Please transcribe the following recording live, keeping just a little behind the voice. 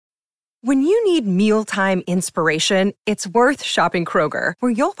When you need mealtime inspiration, it's worth shopping Kroger,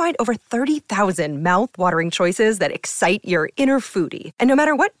 where you'll find over 30,000 mouth-watering choices that excite your inner foodie. And no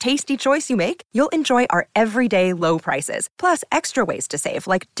matter what tasty choice you make, you'll enjoy our everyday low prices, plus extra ways to save,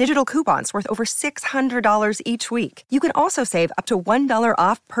 like digital coupons worth over $600 each week. You can also save up to $1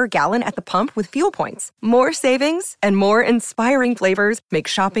 off per gallon at the pump with fuel points. More savings and more inspiring flavors make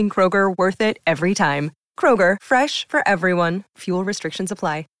shopping Kroger worth it every time. Kroger, fresh for everyone. Fuel restrictions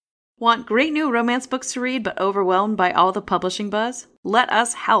apply. Want great new romance books to read but overwhelmed by all the publishing buzz? Let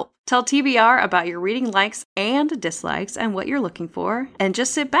us help. Tell TBR about your reading likes and dislikes and what you're looking for, and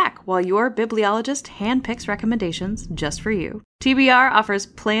just sit back while your bibliologist handpicks recommendations just for you. TBR offers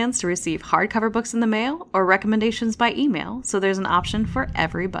plans to receive hardcover books in the mail or recommendations by email, so there's an option for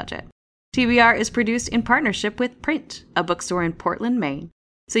every budget. TBR is produced in partnership with Print, a bookstore in Portland, Maine,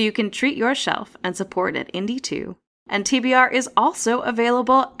 so you can treat your shelf and support an indie too. And TBR is also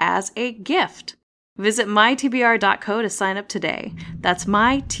available as a gift. Visit mytbr.co to sign up today. That's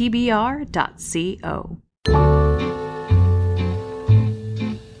mytbr.co.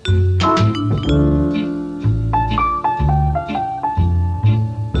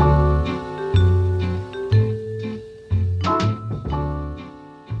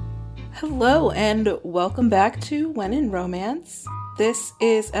 Hello and welcome back to When in Romance. This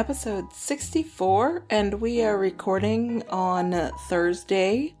is episode 64 and we are recording on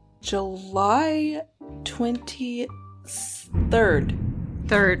Thursday, July 23rd.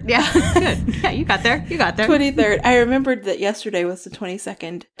 Yeah, good. Yeah, you got there. 23rd. I remembered that yesterday was the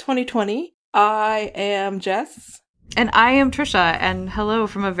 22nd, 2020. I am Jess. And I am Trisha, and hello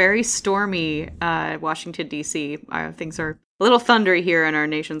from a very stormy Washington, D.C. Things are a little thundery here in our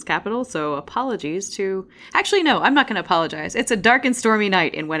nation's capital, so apologies to... Actually, no, I'm not going to apologize. It's a dark and stormy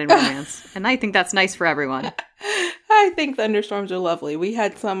night in When in Romance, and I think that's nice for everyone. I think thunderstorms are lovely. We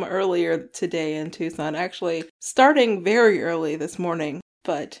had some earlier today in Tucson, actually starting very early this morning,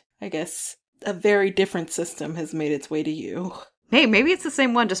 but I guess a very different system has made its way to you. Hey, maybe it's the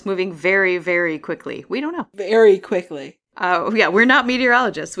same one, just moving very, very quickly. We don't know. Very quickly. Oh, yeah, we're not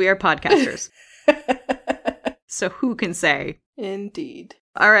meteorologists. We are podcasters. So who can say? Indeed.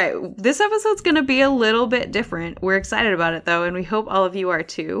 All right, this episode's going to be a little bit different. We're excited about it, though, and we hope all of you are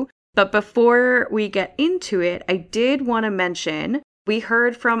too. But before we get into it, I did want to mention we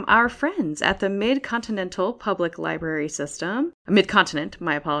heard from our friends at the Mid-Continental Public Library System. Mid-Continent,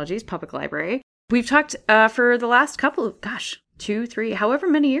 my apologies, Public Library. We've talked for the last couple of, 2, 3, however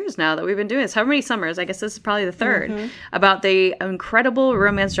many years now that we've been doing this, however many summers, I guess this is probably the third, about the incredible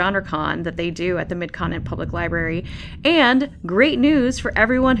Romance Genre Con that they do at the Mid-Continent Public Library. And great news for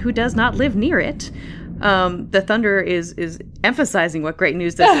everyone who does not live near it. The Thunder is emphasizing what great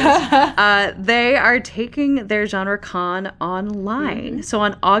news this is. They are taking their Genre Con online. So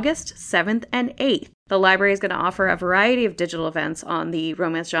on August 7th and 8th, the library is going to offer a variety of digital events on the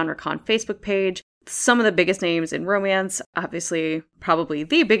Romance Genre Con Facebook page. Some of the biggest names in romance, obviously probably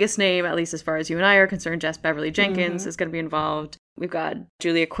the biggest name, at least as far as you and I are concerned, Jess Beverly Jenkins is going to be involved. We've got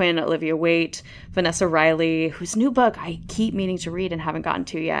Julia Quinn, Olivia Waite, Vanessa Riley, whose new book I keep meaning to read and haven't gotten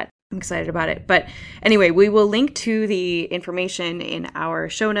to yet. I'm excited about it. But anyway, we will link to the information in our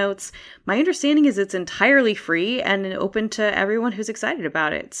show notes. My understanding is it's entirely free and open to everyone who's excited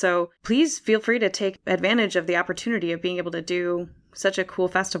about it. So please feel free to take advantage of the opportunity of being able to do such a cool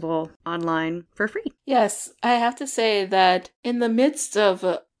festival online for free. Yes, I have to say that in the midst of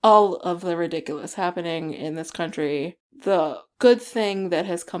all of the ridiculous happening in this country, the good thing that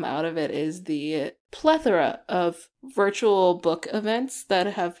has come out of it is the plethora of virtual book events that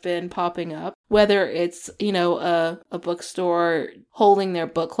have been popping up, whether it's, a bookstore holding their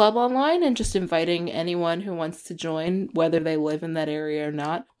book club online and just inviting anyone who wants to join, whether they live in that area or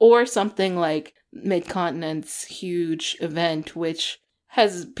not, or something like Mid-Continent's huge event, which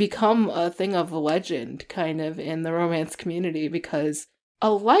has become a thing of legend kind of in the romance community because a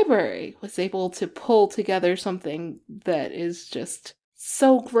library was able to pull together something that is just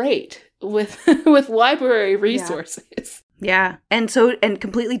so great with library resources. Yeah. And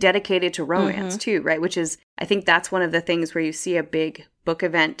completely dedicated to romance too, right? Which is, I think that's one of the things where you see a big book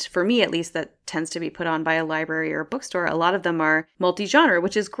event, for me at least, that tends to be put on by a library or a bookstore. A lot of them are multi-genre,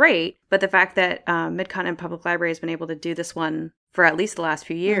 which is great. But the fact that Mid-Continent Public Library has been able to do this one for at least the last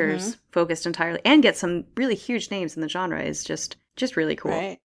few years, focused entirely, and get some really huge names in the genre is just really cool.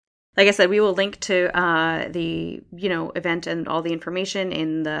 Right. Like I said, we will link to the event and all the information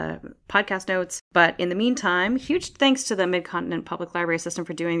in the podcast notes. But in the meantime, huge thanks to the Mid-Continent Public Library System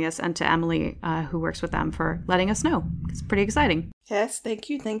for doing this, and to Emily, who works with them, for letting us know. It's pretty exciting. Yes, thank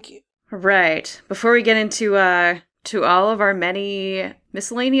you. Right. Before we get into to all of our many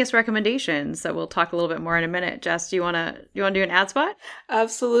miscellaneous recommendations that we'll talk a little bit more in a minute. Jess, do you want to do an ad spot?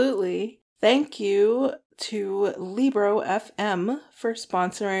 Absolutely. Thank you to Libro FM for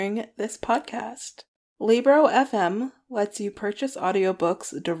sponsoring this podcast. Libro FM lets you purchase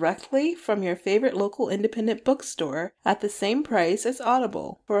audiobooks directly from your favorite local independent bookstore at the same price as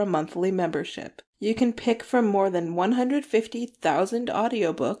Audible for a monthly membership. You can pick from more than 150,000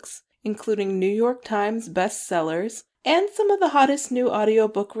 audiobooks, including New York Times bestsellers, and some of the hottest new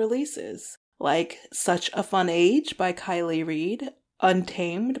audiobook releases, like Such a Fun Age by Kylie Reid,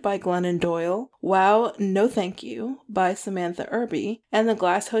 Untamed by Glennon Doyle, Wow, No Thank You by Samantha Irby, and The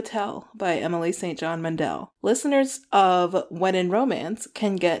Glass Hotel by Emily St. John Mandel. Listeners of When in Romance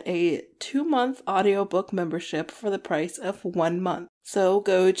can get a 2-month audiobook membership for the price of 1 month. So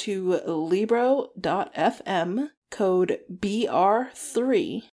go to Libro.fm, code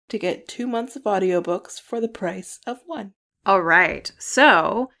BR3, to get 2 months of audiobooks for the price of 1. All right.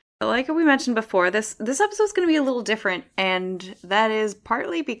 So, like we mentioned before, this episode is going to be a little different, and that is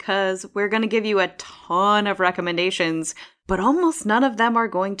partly because we're going to give you a ton of recommendations, but almost none of them are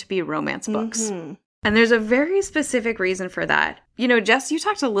going to be romance books. Mm-hmm. And there's a very specific reason for that. You know, Jess, you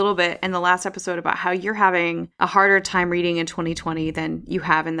talked a little bit in the last episode about how you're having a harder time reading in 2020 than you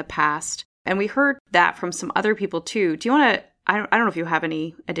have in the past. And we heard that from some other people too. Do you want to, I don't know if you have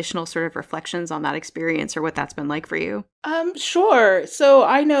any additional sort of reflections on that experience or what that's been like for you. Sure. So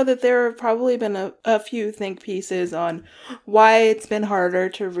I know that there have probably been a few think pieces on why it's been harder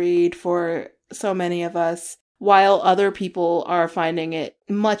to read for so many of us, while other people are finding it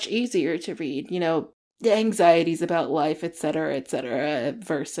much easier to read. You know, the anxieties about life, et cetera,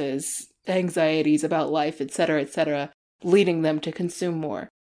 versus anxieties about life, et cetera, leading them to consume more.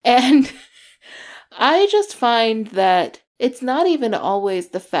 And I just find that it's not even always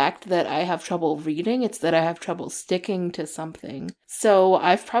the fact that I have trouble reading, it's that I have trouble sticking to something. So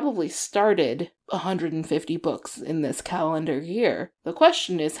I've probably started 150 books in this calendar year. The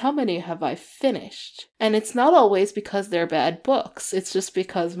question is, how many have I finished? And it's not always because they're bad books, it's just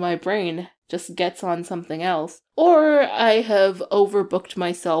because my brain just gets on something else. Or I have overbooked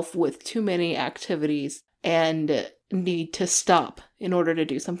myself with too many activities and need to stop in order to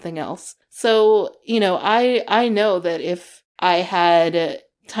do something else. So, you know, I know that if I had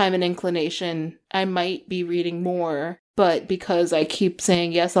time and inclination, I might be reading more, but because I keep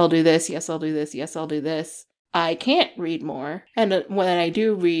saying, yes, I'll do this, yes, I'll do this, yes, I'll do this, I can't read more. And when I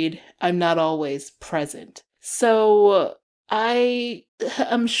do read, I'm not always present. So I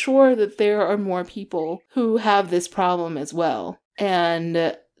am sure that there are more people who have this problem as well.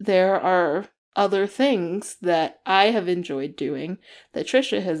 And there are other things that I have enjoyed doing, that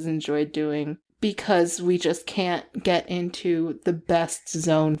Trisha has enjoyed doing, because we just can't get into the best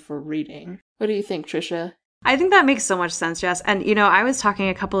zone for reading. What do you think, Trisha? I think that makes so much sense, Jess. And, you know, I was talking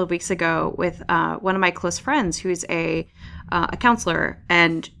a couple of weeks ago with one of my close friends who's a counselor,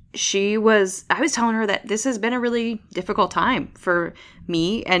 and I was telling her that this has been a really difficult time for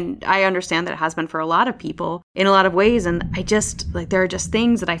me, and I understand that it has been for a lot of people in a lot of ways, and I just, like, there are just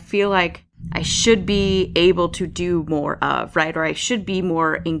things that I feel like I should be able to do more of, right? Or I should be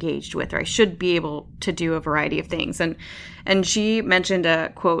more engaged with, or I should be able to do a variety of things. And she mentioned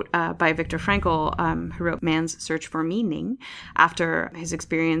a quote by Viktor Frankl, who wrote Man's Search for Meaning after his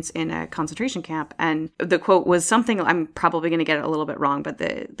experience in a concentration camp. And the quote was something, I'm probably going to get it a little bit wrong, but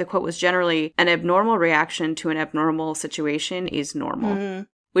the quote was generally, an abnormal reaction to an abnormal situation is normal. Mm-hmm.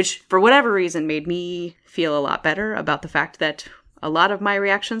 Which, for whatever reason, made me feel a lot better about the fact that a lot of my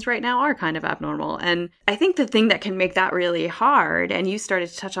reactions right now are kind of abnormal. And I think the thing that can make that really hard, and you started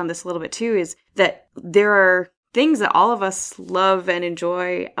to touch on this a little bit too, is that there are things that all of us love and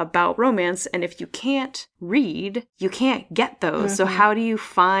enjoy about romance. And if you can't read, you can't get those. Mm-hmm. So how do you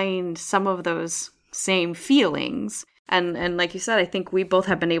find some of those same feelings? And like you said, I think we both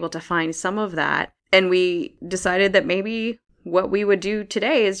have been able to find some of that. And we decided that maybe what we would do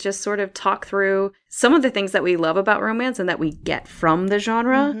today is just sort of talk through some of the things that we love about romance and that we get from the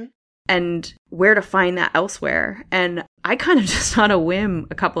genre, mm-hmm. and where to find that elsewhere. And I kind of just on a whim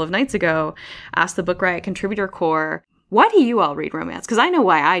a couple of nights ago asked the Book Riot Contributor Corps, why do you all read romance? Because I know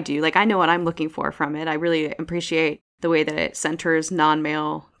why I do. Like, I know what I'm looking for from it. I really appreciate the way that it centers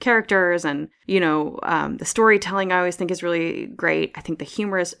non-male characters, and, you know, the storytelling I always think is really great. I think the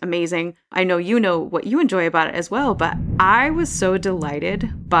humor is amazing. I know you know what you enjoy about it as well, but I was so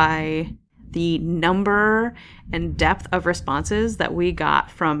delighted by the number and depth of responses that we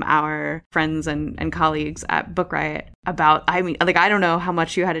got from our friends and colleagues at Book Riot about, I mean, like, I don't know how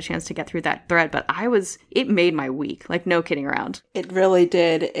much you had a chance to get through that thread, but it made my week, like, no kidding around. It really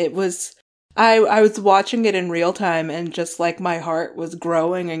did. It was I was watching it in real time and just like my heart was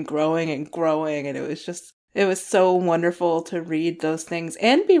growing and growing and growing, and it was so wonderful to read those things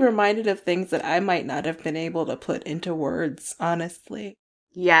and be reminded of things that I might not have been able to put into words, honestly.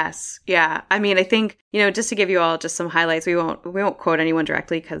 Yes. Yeah. I mean, I think, just to give you all just some highlights, we won't quote anyone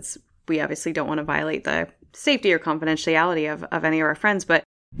directly because we obviously don't want to violate the safety or confidentiality of any of our friends. But,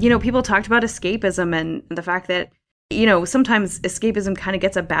 people talked about escapism and the fact that, sometimes escapism kind of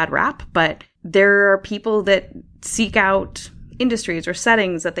gets a bad rap, but there are people that seek out industries or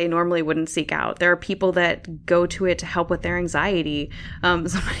settings that they normally wouldn't seek out. There are people that go to it to help with their anxiety.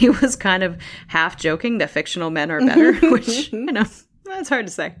 Somebody was kind of half joking that fictional men are better, which, that's hard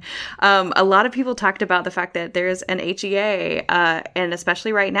to say. A lot of people talked about the fact that there's an HEA, and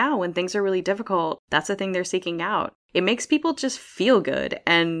especially right now when things are really difficult, that's the thing they're seeking out. It makes people just feel good.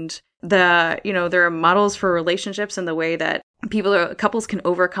 And there are models for relationships in the way that couples can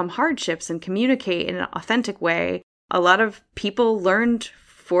overcome hardships and communicate in an authentic way. A lot of people learned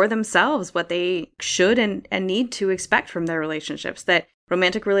for themselves what they should and need to expect from their relationships, that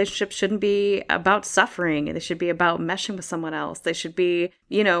romantic relationships shouldn't be about suffering. They should be about meshing with someone else. They should be,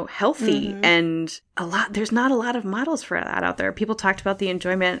 healthy. Mm-hmm. And there's not a lot of models for that out there. People talked about the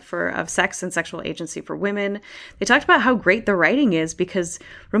enjoyment of sex and sexual agency for women. They talked about how great the writing is because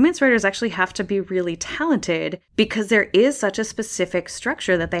romance writers actually have to be really talented because there is such a specific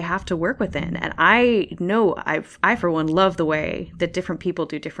structure that they have to work within. And I know I for one love the way that different people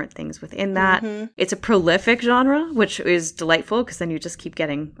do different things within that. Mm-hmm. It's a prolific genre, which is delightful because then you just keep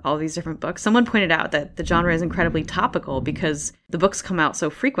getting all these different books. Someone pointed out that the genre is incredibly topical because the books come out so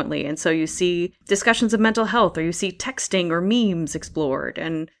frequently. And so you see discussions of mental health, or you see texting or memes explored.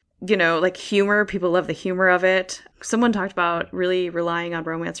 And, like humor, people love the humor of it. Someone talked about really relying on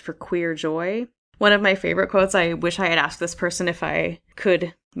romance for queer joy. One of my favorite quotes, I wish I had asked this person if I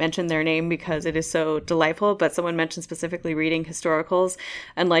could mention their name because it is so delightful, but someone mentioned specifically reading historicals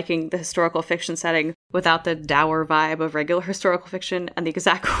and liking the historical fiction setting without the dour vibe of regular historical fiction. And the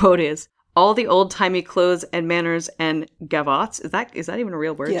exact quote is, all the old-timey clothes and manners and gavottes. Is that even a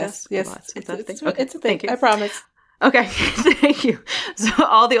real word? Yes. Gavottes. It's a thing. Okay, it's a thing. I promise. Okay, thank you. So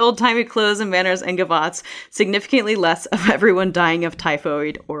all the old-timey clothes and manners and gavottes, significantly less of everyone dying of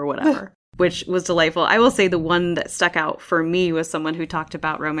typhoid or whatever, which was delightful. I will say the one that stuck out for me was someone who talked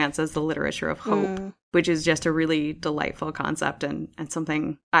about romance as the literature of hope, which is just a really delightful concept and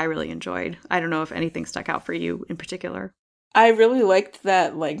something I really enjoyed. I don't know if anything stuck out for you in particular. I really liked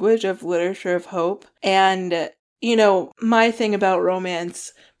that language of literature of hope. And, my thing about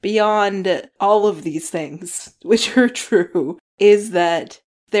romance, beyond all of these things, which are true, is that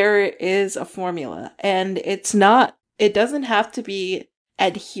there is a formula. And it doesn't have to be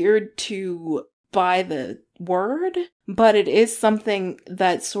adhered to by the word, but it is something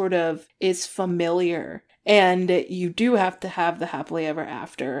that sort of is familiar. And you do have to have the happily ever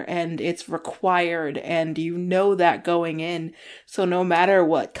after, and it's required, and you know that going in. So no matter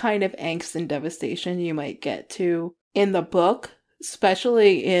what kind of angst and devastation you might get to in the book,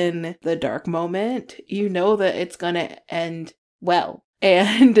 especially in the dark moment, you know that it's going to end well.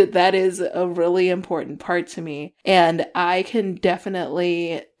 And that is a really important part to me. And I can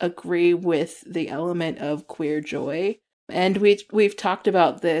definitely agree with the element of queer joy. And we've talked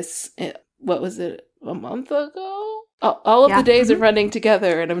about this, what was it? A month ago? All of the days are running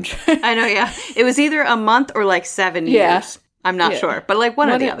together, and I'm trying. I know, yeah. It was either a month or like 7 years. I'm not sure, but like one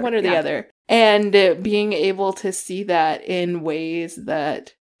or the other. One or the other. And being able to see that in ways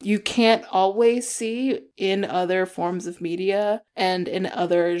that you can't always see in other forms of media and in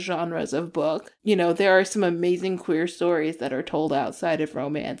other genres of book. There are some amazing queer stories that are told outside of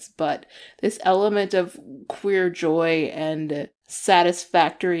romance, but this element of queer joy and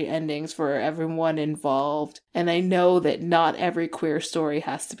satisfactory endings for everyone involved. And I know that not every queer story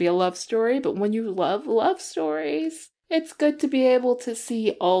has to be a love story, but when you love love stories, it's good to be able to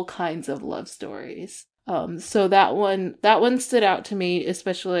see all kinds of love stories. So that one stood out to me,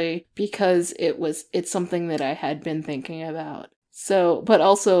 especially because it's something that I had been thinking about. So, but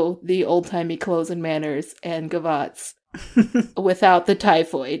also the old-timey clothes and manners and gavottes without the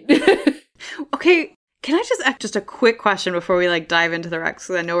typhoid. Okay, can I just a quick question before we dive into the Rex?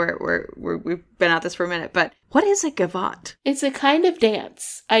 Because I know we've been at this for a minute, but what is a gavotte? It's a kind of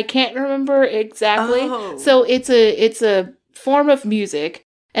dance. I can't remember exactly. Oh. So it's a form of music.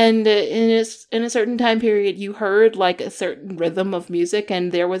 And in a certain time period, you heard a certain rhythm of music,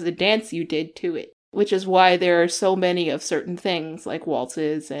 and there was a dance you did to it, which is why there are so many of certain things like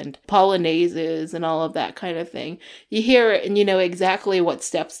waltzes and polonaises and all of that kind of thing. You hear it and you know exactly what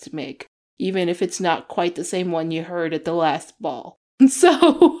steps to make, even if it's not quite the same one you heard at the last ball.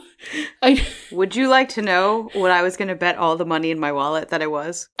 So, Would you like to know what I was going to bet all the money in my wallet that I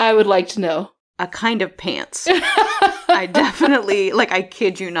was? I would like to know. A kind of pants. I definitely, like, I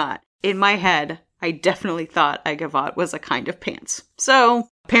kid you not. In my head, I definitely thought a gavotte was a kind of pants. So,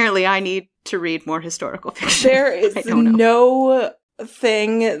 apparently I need to read more historical fiction. There is no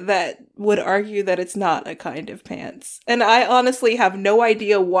thing that would argue that it's not a kind of pants. And I honestly have no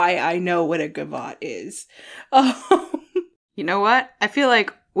idea why I know what a gavotte is. You know what? I feel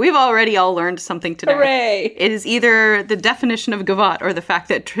like we've already all learned something today. Hooray! It is either the definition of gavotte or the fact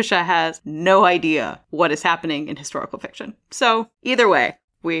that Trisha has no idea what is happening in historical fiction. So, either way,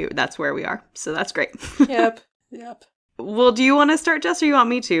 that's where we are. So that's great. Yep. Well, do you want to start, Jess, or you want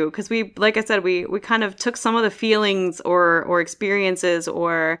me to? Because we, like I said, we kind of took some of the feelings or experiences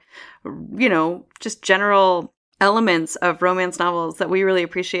or, you know, just general elements of romance novels that we really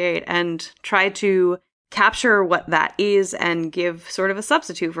appreciate and tried to capture what that is and give sort of a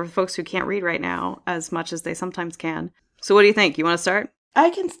substitute for folks who can't read right now as much as they sometimes can. So what do you think? You want to start?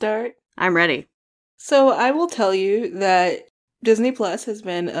 I can start. I'm ready. So I will tell you that Disney Plus has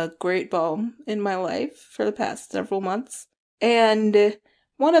been a great balm in my life for the past several months. And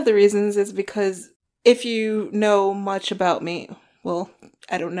one of the reasons is because if you know much about me, well,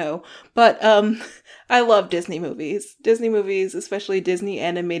 I don't know, but I love Disney movies. Disney movies, especially Disney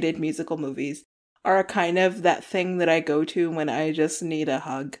animated musical movies, are kind of that thing that I go to when I just need a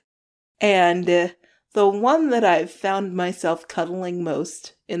hug. And the one that I've found myself cuddling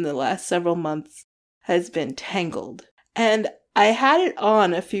most in the last several months has been Tangled. And I had it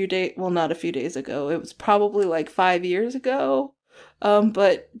on a few days, well, not a few days ago. It was probably like 5 years ago.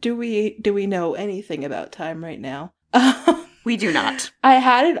 But do we know anything about time right now? We do not. I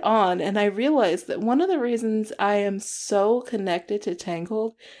had it on and I realized that one of the reasons I am so connected to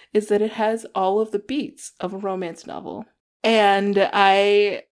Tangled is that it has all of the beats of a romance novel. And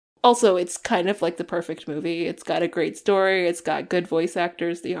it's kind of like the perfect movie. It's got a great story. It's got good voice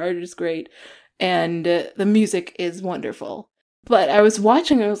actors. The art is great. And the music is wonderful. But I was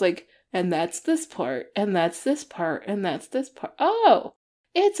watching, I was like, and that's this part, and that's this part, and that's this part. Oh,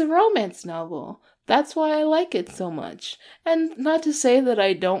 it's a romance novel. That's why I like it so much. And not to say that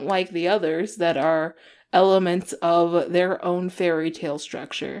I don't like the others that are elements of their own fairy tale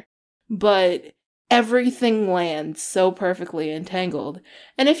structure. But everything lands so perfectly in Tangled.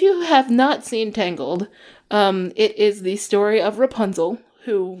 And if you have not seen Tangled, it is the story of Rapunzel,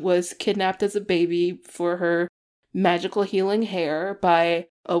 who was kidnapped as a baby for her magical healing hair by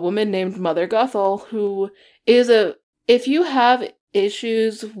a woman named Mother Gothel, who is if you have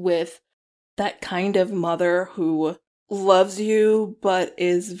issues with that kind of mother who loves you but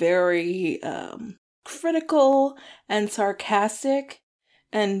is very critical and sarcastic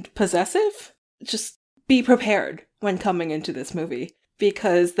and possessive, just be prepared when coming into this movie,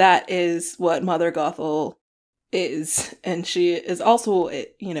 because that is what Mother Gothel is, and she is also,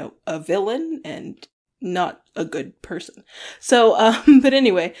 a villain and not a good person. So, but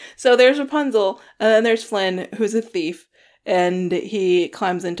anyway, so there's Rapunzel, and then there's Flynn, who's a thief, and he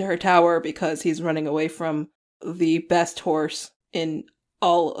climbs into her tower because he's running away from the best horse in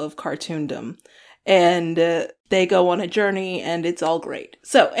all of cartoondom. And they go on a journey, and it's all great.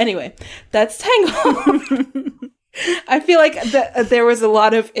 So, anyway, that's Tangled. I feel like there was a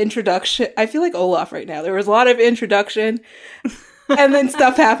lot of introduction. I feel like Olaf right now. There was a lot of introduction, and then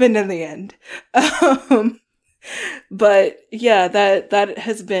stuff happened in the end. But yeah, that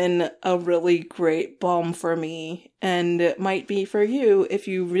has been a really great balm for me, and it might be for you if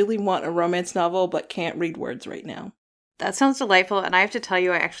you really want a romance novel but can't read words right now. That sounds delightful, and I have to tell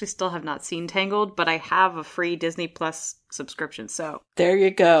you, I actually still have not seen Tangled, but I have a free Disney Plus subscription, so there you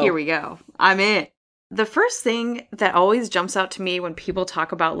go. Here we go. I'm in. The first thing that always jumps out to me when people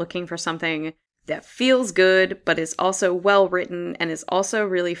talk about looking for something that feels good, but is also well written and is also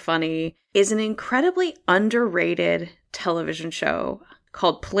really funny, is an incredibly underrated television show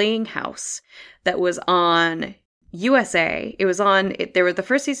called Playing House that was on USA. It was on, the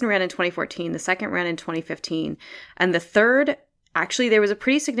first season ran in 2014, the second ran in 2015, and the third, actually there was a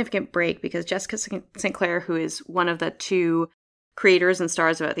pretty significant break because Jessica St. Clair, who is one of the two creators and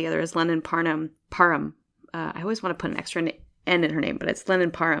stars of it, the other is Lennon Parham. I always want to put an extra N in her name, but it's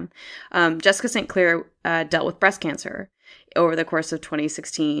Lennon Parham. Jessica St. Clair dealt with breast cancer over the course of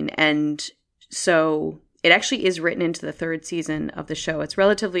 2016, and so it actually is written into the third season of the show. It's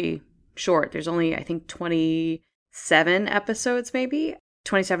relatively short. There's only, I think, 27 episodes, maybe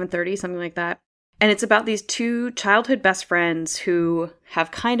 27, 30, something like that. And it's about these two childhood best friends who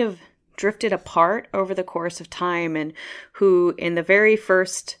have kind of drifted apart over the course of time, and who in the very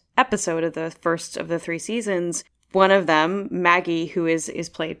first episode of the first of the three seasons one of them, Maggie, who is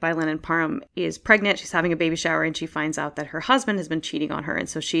played by Lennon Parham, is pregnant. She's having a baby shower, and she finds out that her husband has been cheating on her. And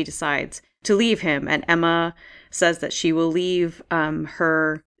so she decides to leave him. And Emma says that she will leave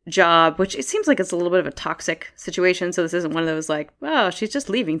her job, which it seems like it's a little bit of a toxic situation. So this isn't one of those like, oh, she's just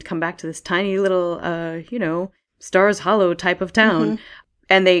leaving to come back to this tiny little, Stars Hollow type of town.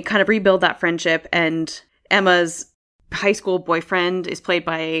 And they kind of rebuild that friendship. And Emma's high school boyfriend is played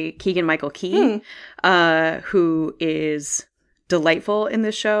by Keegan-Michael Key, who is delightful in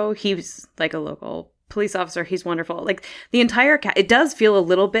this show. He's like a local police officer. He's wonderful. Like the entire cast, it does feel a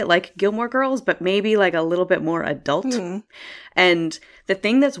little bit like Gilmore Girls, but maybe like a little bit more adult. And the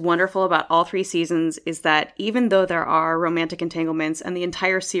thing that's wonderful about all 3 seasons is that even though there are romantic entanglements, and the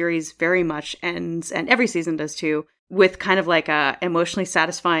entire series very much ends, and every season does too, with kind of like a emotionally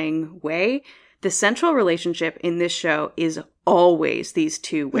satisfying way, the central relationship in this show is always these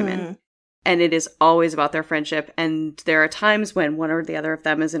 2 women. And it is always about their friendship. And there are times when one or the other of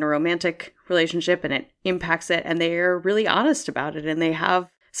them is in a romantic relationship and it impacts it. And they are really honest about it. And they have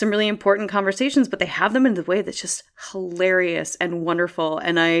some really important conversations, but they have them in the way that's just hilarious and wonderful.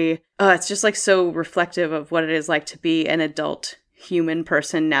 And it's just like so reflective of what it is like to be an adult human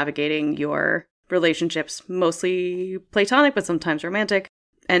person navigating your relationships, mostly platonic, but sometimes romantic.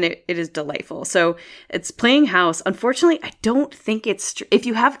 And it is delightful. So it's playing house. Unfortunately, I don't think it's... if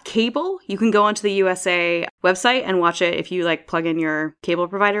you have cable, you can go onto the USA website and watch it if you like plug in your cable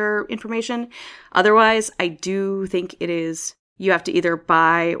provider information. Otherwise, I do think it is... you have to either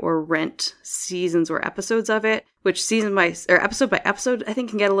buy or rent seasons or episodes of it, which episode by episode, I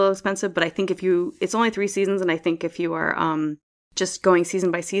think can get a little expensive. But I think it's only 3 seasons. And I think if you are just going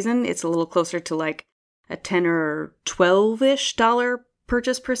season by season, it's a little closer to like a $10 or $12-ish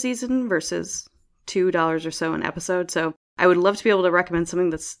purchase per season versus $2 or so an episode. So I would love to be able to recommend something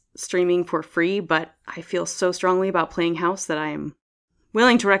that's streaming for free, but I feel so strongly about Playing House that I am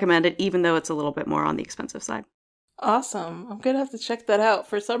willing to recommend it, even though it's a little bit more on the expensive side. Awesome. I'm going to have to check that out.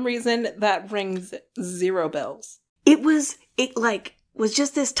 For some reason, that rings 0 bells. It was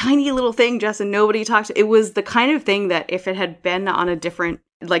just this tiny little thing, Jess, and nobody talked to. It was the kind of thing that if it had been on a different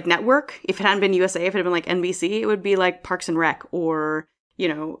like network, if it hadn't been USA, if it had been like NBC, it would be like Parks and Rec or...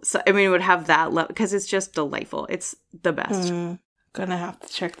 it would have that level because it's just delightful. It's the best. Gonna have to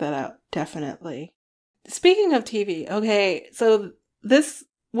check that out. Definitely. Speaking of TV, okay, so this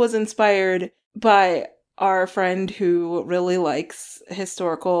was inspired by our friend who really likes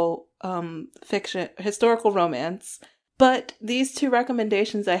historical fiction, historical romance. But these 2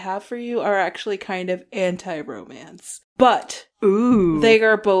 recommendations I have for you are actually kind of anti-romance. But they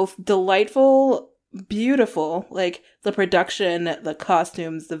are both delightful, beautiful, like the production, the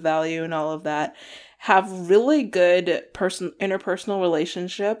costumes, the value, and all of that have really good interpersonal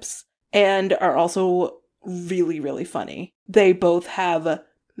relationships and are also really, really funny. They both have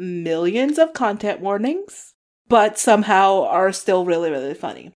millions of content warnings, but somehow are still really, really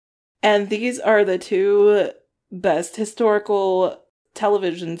funny. And these are the 2 best historical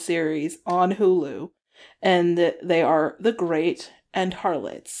television series on Hulu, and they are The Great and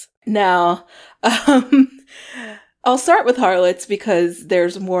Harlots. Now, I'll start with Harlots because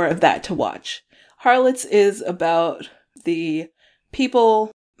there's more of that to watch. Harlots is about the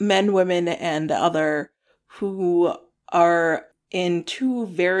people, men, women, and other, who are in 2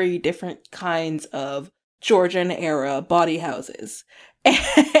 very different kinds of Georgian-era bawdy houses.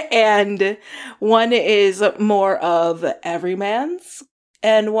 And one is more of everyman's,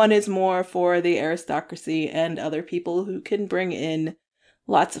 and one is more for the aristocracy and other people who can bring in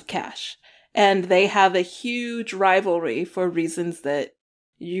lots of cash. And they have a huge rivalry for reasons that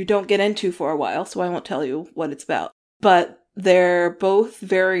you don't get into for a while, so I won't tell you what it's about. But they're both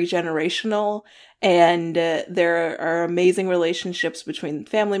very generational, and there are amazing relationships between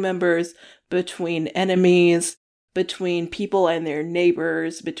family members, between enemies, between people and their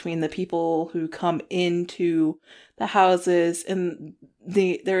neighbors, between the people who come into the houses, and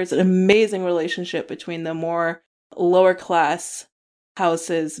there's an amazing relationship between the more lower class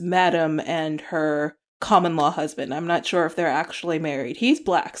houses, Madam and her common law husband. I'm not sure if they're actually married. He's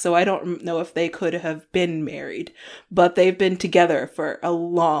black, so I don't know if they could have been married, but they've been together for a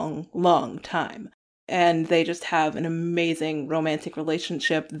long, long time. And they just have an amazing romantic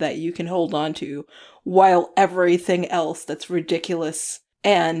relationship that you can hold on to while everything else that's ridiculous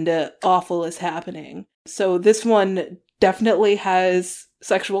and awful is happening. So this one definitely has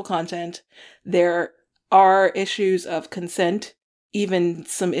sexual content. There are issues of consent, even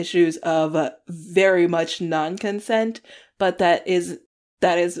some issues of very much non-consent, but that is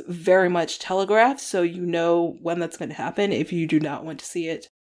very much telegraphed, so you know when that's going to happen if you do not want to see it.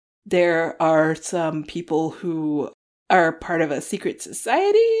 There are some people who are part of a secret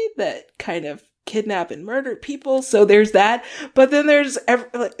society that kind of kidnap and murder people. So there's that. But then there's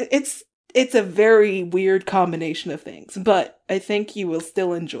it's a very weird combination of things. But I think you will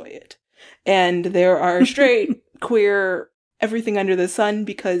still enjoy it. And there are straight, queer, everything under the sun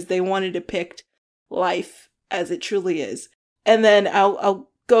because they want to depict life as it truly is. And then I won't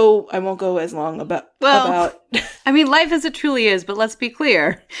go as long about. I mean, life as it truly is, but let's be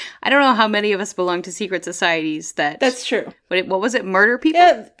clear. I don't know how many of us belong to secret societies that. That's true. What was it? Murder people?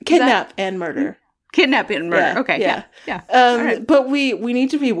 Yeah, kidnap and murder. Kidnap and murder. Yeah, okay. Yeah. Right. But we need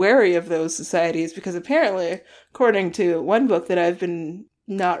to be wary of those societies because apparently, according to one book that I've been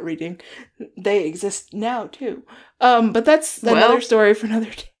not reading, they exist now too. But that's another story for another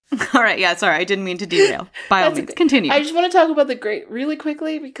day. All right, yeah, sorry, I didn't mean to derail. By all means, okay. Continue. I just want to talk about The Great really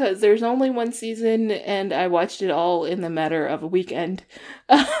quickly because there's only one season and I watched it all in the matter of a weekend.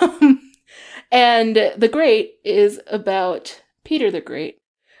 And The Great is about Peter the Great.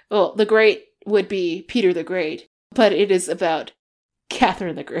 Well, The Great would be Peter the Great, but it is about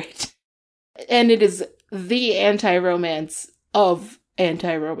Catherine the Great. And it is the anti-romance of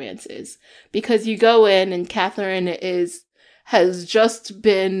anti-romances because you go in and Catherine has just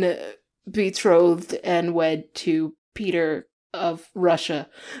been betrothed and wed to Peter of Russia.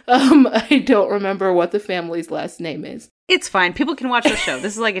 I don't remember what the family's last name is. It's fine. People can watch the show.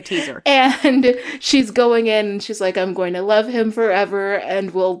 This is like a teaser. And she's going in and she's like, I'm going to love him forever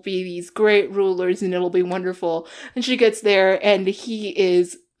and we'll be these great rulers and it'll be wonderful. And she gets there and he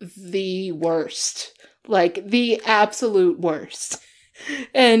is the worst. Like, the absolute worst.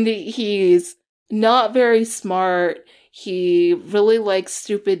 And he's not very smart. He really likes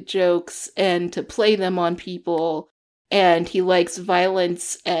stupid jokes and to play them on people. And he likes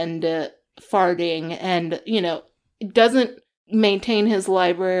violence and farting and, doesn't maintain his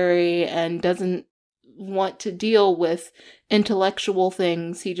library and doesn't want to deal with intellectual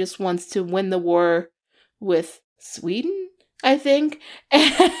things. He just wants to win the war with Sweden, I think,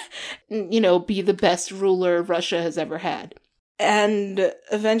 and, be the best ruler Russia has ever had. And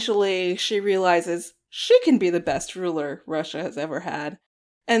eventually she realizes she can be the best ruler Russia has ever had.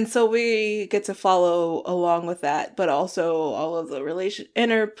 And so we get to follow along with that, but also all of the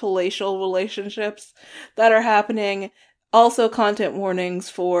interpalatial relationships that are happening. Also content warnings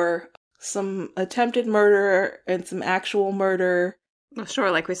for some attempted murder and some actual murder. Well,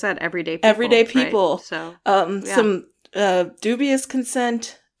 sure, like we said, everyday people. Right? So, some dubious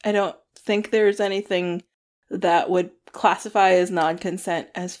consent. I don't think there's anything that would classify as non-consent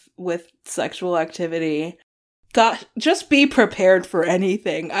as with sexual activity. God, just be prepared for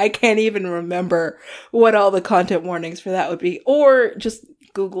anything. I can't even remember what all the content warnings for that would be. Or just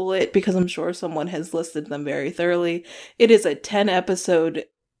Google it because I'm sure someone has listed them very thoroughly. It is a 10-episode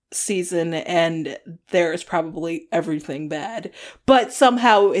season and there's probably everything bad. But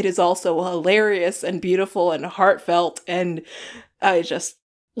somehow it is also hilarious and beautiful and heartfelt, and I just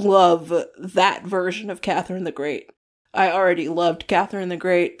love that version of Catherine the Great. I already loved Catherine the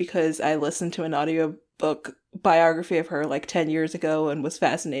Great because I listened to an audiobook biography of her like 10 years ago and was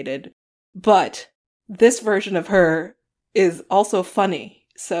fascinated. But this version of her is also funny,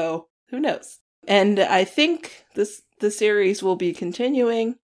 so who knows? And I think the series will be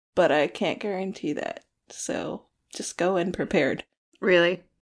continuing, but I can't guarantee that. So just go in prepared. Really?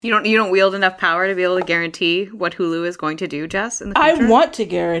 You don't wield enough power to be able to guarantee what Hulu is going to do, Jess, in the future? I want to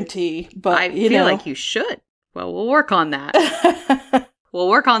guarantee, but I feel like you should. Well, we'll work on that. We'll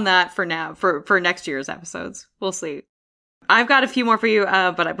work on that for now, for next year's episodes. We'll see. I've got a few more for you,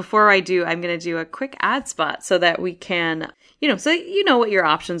 but before I do, I'm going to do a quick ad spot so that we can, so you know what your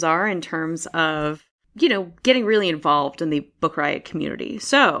options are in terms of, getting really involved in the Book Riot community.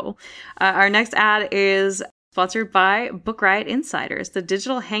 So our next ad is sponsored by Book Riot Insiders, the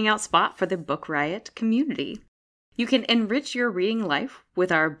digital hangout spot for the Book Riot community. You can enrich your reading life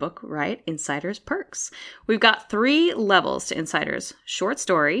with our Book Riot Insiders perks. We've got 3 levels to Insiders: short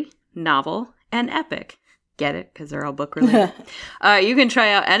story, novel, and epic. Get it? Because they're all book related. You can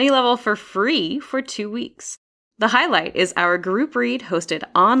try out any level for free for 2 weeks. The highlight is our group read hosted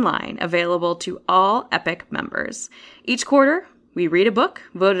online, available to all Epic members. Each quarter, we read a book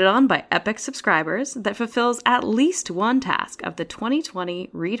voted on by Epic subscribers that fulfills at least one task of the 2020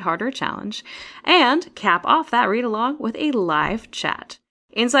 Read Harder Challenge, and cap off that read-along with a live chat.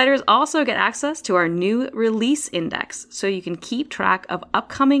 Insiders also get access to our new release index, so you can keep track of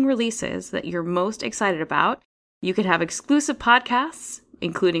upcoming releases that you're most excited about. You can have exclusive podcasts,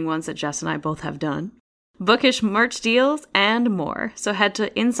 including ones that Jess and I both have done, bookish merch deals, and more. So head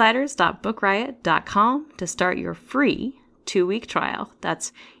to insiders.bookriot.com to start your free 2-week trial.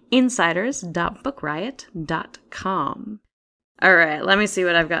 That's insiders.bookriot.com. All right, let me see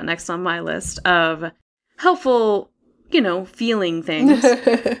what I've got next on my list of helpful, feeling things.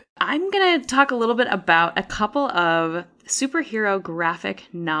 I'm going to talk a little bit about a couple of superhero graphic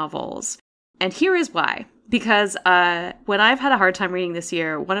novels. And here is why. Because when I've had a hard time reading this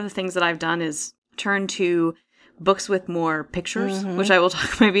year, one of the things that I've done is turn to books with more pictures, which I will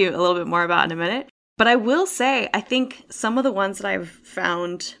talk maybe a little bit more about in a minute. But I will say, I think some of the ones that I've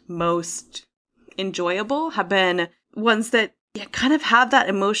found most enjoyable have been ones that kind of have that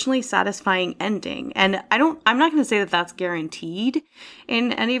emotionally satisfying ending. And I'm not going to say that that's guaranteed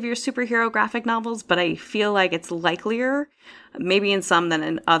in any of your superhero graphic novels, but I feel like it's likelier, maybe in some than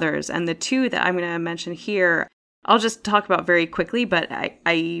in others. And the two that I'm going to mention here, I'll just talk about very quickly, but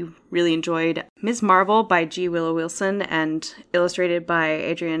I really enjoyed Ms. Marvel by G. Willow Wilson and illustrated by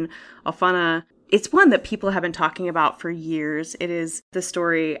Adrian Alphona. It's one that people have been talking about for years. It is the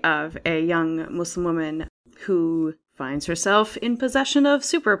story of a young Muslim woman who finds herself in possession of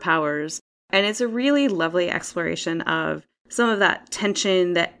superpowers. And it's a really lovely exploration of some of that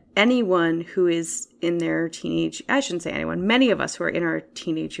tension that anyone who is in their I shouldn't say anyone, many of us who are in our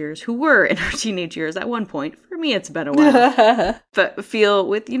teenage years, who were in our teenage years at one point, for me it's been a while, but feel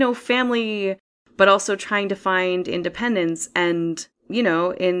with, family, but also trying to find independence. And,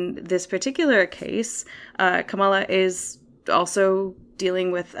 in this particular case, Kamala is also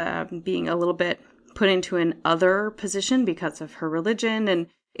dealing with being a little bit put into an other position because of her religion. And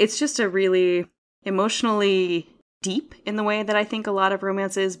it's just a really emotionally deep in the way that I think a lot of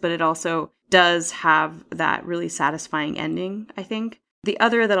romance is, but it also does have that really satisfying ending, I think. The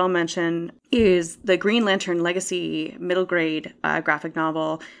other that I'll mention is the Green Lantern Legacy middle grade graphic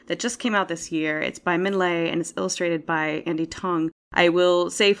novel that just came out this year. It's by Min Lei and it's illustrated by Andy Tong. I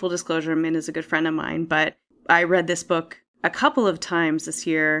will say, full disclosure, Min is a good friend of mine, but I read this book a couple of times this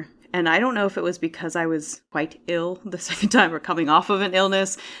year. And I don't know if it was because I was quite ill the second time or coming off of an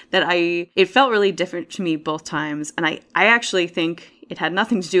illness that it felt really different to me both times. And I actually think it had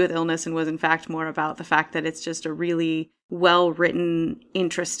nothing to do with illness and was in fact more about the fact that it's just a really well-written,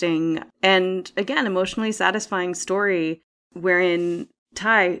 interesting, and again, emotionally satisfying story wherein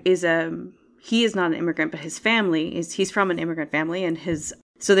Tai is he is not an immigrant, but his family he's from an immigrant family, and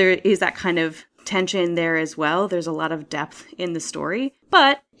so there is that kind of tension there as well. There's a lot of depth in the story,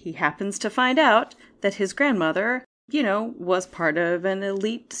 but he happens to find out that his grandmother, was part of an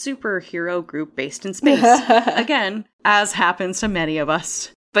elite superhero group based in space. Again, as happens to many of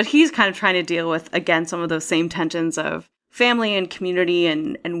us. But he's kind of trying to deal with, again, some of those same tensions of family and community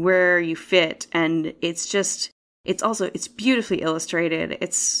and where you fit. And it's beautifully illustrated.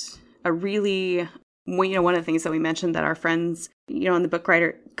 It's a really, one of the things that we mentioned that our friends, on the Book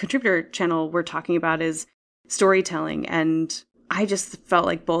Writer Contributor channel were talking about is storytelling. And I just felt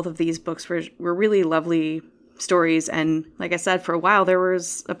like both of these books were really lovely stories. And like I said, for a while, there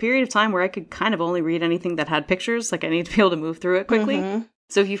was a period of time where I could kind of only read anything that had pictures. Like I need to be able to move through it quickly. Mm-hmm.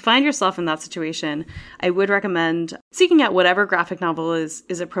 So if you find yourself in that situation, I would recommend seeking out whatever graphic novel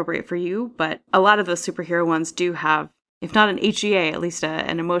is appropriate for you. But a lot of those superhero ones do have, if not an HGA, at least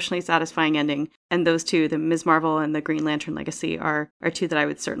an emotionally satisfying ending. And those two, the Ms. Marvel and the Green Lantern Legacy, are two that I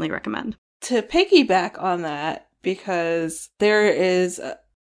would certainly recommend. To piggyback on that, because there is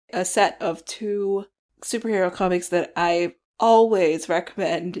a set of two superhero comics that I always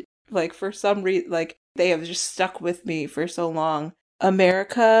recommend, like for some reason, like they have just stuck with me for so long.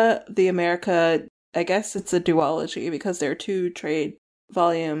 America, I guess it's a duology because there are two trade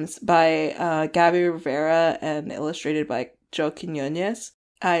volumes by Gabby Rivera and illustrated by Joe Quinones.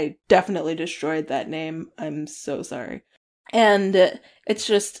 I definitely destroyed that name. I'm so sorry. And it's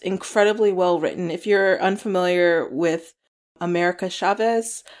just incredibly well written. If you're unfamiliar with America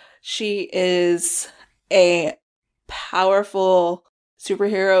Chavez, she is a powerful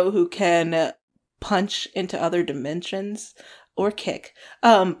superhero who can punch into other dimensions or kick.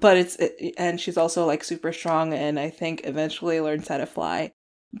 And she's also like super strong and I think eventually learns how to fly.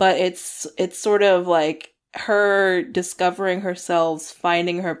 But it's sort of like her discovering herself,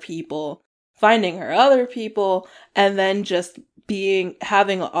 finding her people, finding her other people, and then just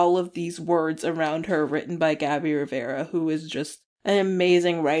having all of these words around her written by Gabby Rivera, who is just an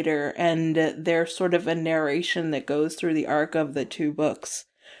amazing writer. And there's sort of a narration that goes through the arc of the two books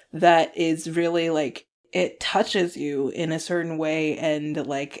that is really like, it touches you in a certain way. And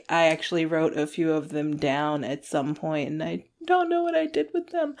like, I actually wrote a few of them down at some point and I don't know what I did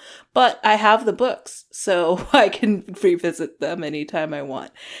with them, but I have the books, so I can revisit them anytime I want.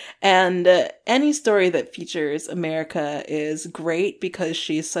 And any story that features America is great because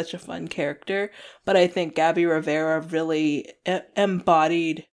she's such a fun character. But I think Gabby Rivera really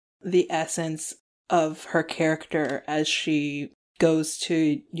embodied the essence of her character as she goes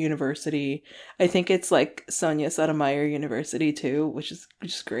to university. I think it's like Sonia Sotomayor University too, which is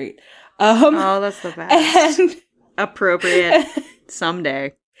great. Oh, that's the best. And appropriate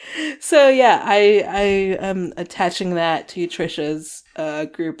someday. So yeah, I am attaching that to Trisha's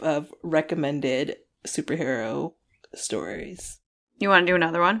group of recommended superhero stories. You want to do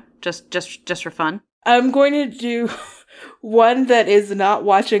another one? Just for fun? I'm going to do one that is not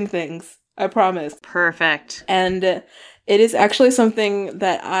watching things. I promise. Perfect. And it is actually something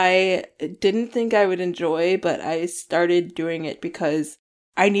that I didn't think I would enjoy, but I started doing it because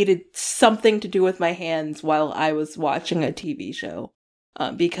I needed something to do with my hands while I was watching a TV show.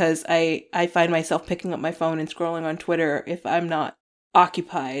 Because I find myself picking up my phone and scrolling on Twitter if I'm not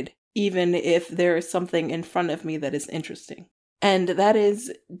occupied, even if there is something in front of me that is interesting. And that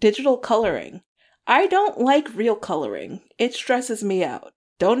is digital coloring. I don't like real coloring. It stresses me out.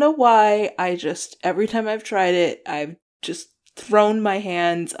 Don't know why. Every time I've tried it, I've just thrown my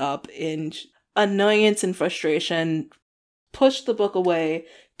hands up in annoyance and frustration, pushed the book away,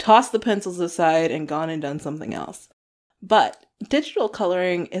 tossed the pencils aside, and gone and done something else. But digital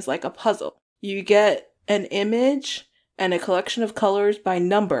coloring is like a puzzle. You get an image and a collection of colors by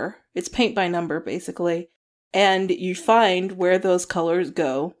number. It's paint by number, basically. And you find where those colors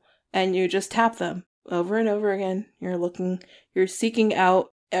go, and you just tap them over and over again. You're seeking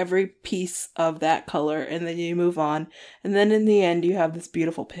out every piece of that color, and then you move on. And then in the end, you have this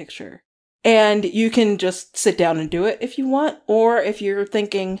beautiful picture. And you can just sit down and do it if you want, or if you're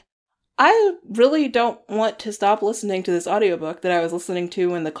thinking, I really don't want to stop listening to this audiobook that I was listening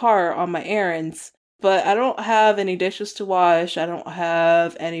to in the car on my errands, but I don't have any dishes to wash, I don't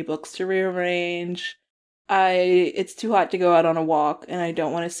have any books to rearrange, it's too hot to go out on a walk, and I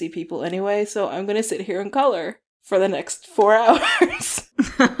don't want to see people anyway, so I'm going to sit here and color for the next 4 hours.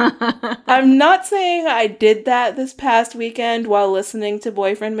 I'm not saying I did that this past weekend while listening to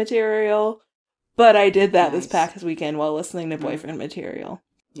Boyfriend Material, but I did that this past weekend while listening to Boyfriend Material.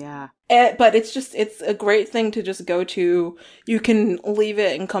 Yeah. But it's a great thing to just go to. You can leave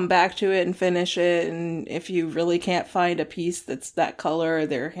it and come back to it and finish it. And if you really can't find a piece that's that color,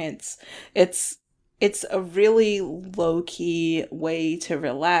 there are hints. It's a really low-key way to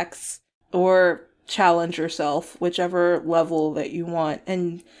relax or challenge yourself, whichever level that you want.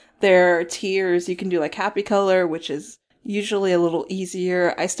 And there are tiers. You can do like happy color, which is usually a little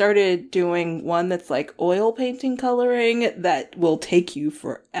easier. I started doing one that's like oil painting coloring that will take you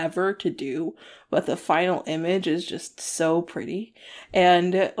forever to do, but the final image is just so pretty.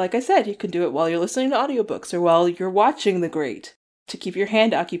 And like I said, you can do it while you're listening to audiobooks or while you're watching The Great to keep your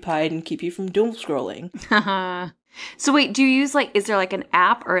hand occupied and keep you from doom scrolling. So wait, do you use is there like an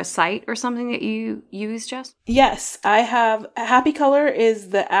app or a site or something that you use, Jess? Yes, I have. Happy Color is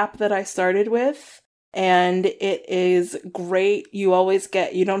the app that I started with. And it is great. You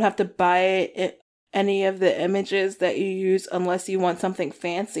don't have to buy any of the images that you use unless you want something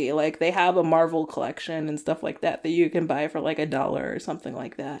fancy. Like they have a Marvel collection and stuff like that you can buy for like $1 or something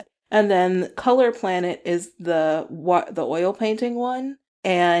like that. And then Color Planet is the oil painting one.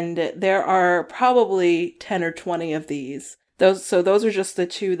 And there are probably 10 or 20 of these. Those are just the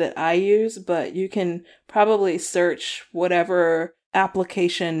two that I use, but you can probably search whatever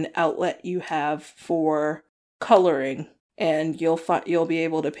application outlet you have for coloring, and you'll be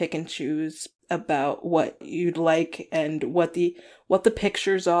able to pick and choose about what you'd like and what the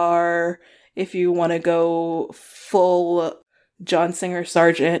pictures are. If you want to go full John Singer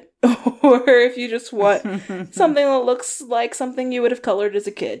Sargent, or if you just want something that looks like something you would have colored as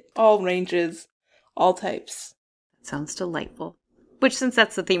a kid. All ranges, all types. Sounds delightful. Which, since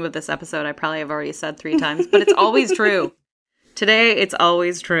that's the theme of this episode, I probably have already said 3 times, but it's always true. Today, it's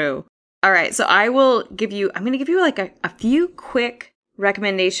always true. All right, so I'm going to give you like a few quick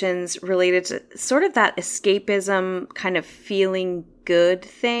recommendations related to sort of that escapism kind of feeling good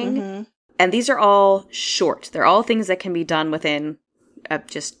thing. Mm-hmm. And these are all short. They're all things that can be done within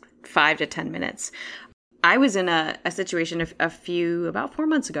just 5 to 10 minutes. I was in a situation about 4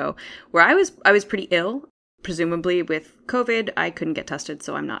 months ago where I was pretty ill, presumably with COVID. I couldn't get tested,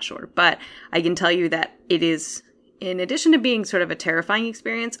 so I'm not sure. But I can tell you that it is, in addition to being sort of a terrifying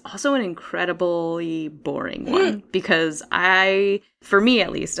experience, also an incredibly boring one. Because for me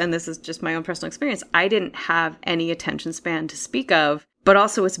at least, and this is just my own personal experience, I didn't have any attention span to speak of, but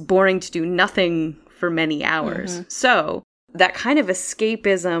also it's boring to do nothing for many hours. Mm-hmm. So that kind of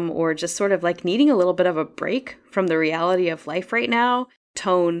escapism, or just sort of like needing a little bit of a break from the reality of life right now,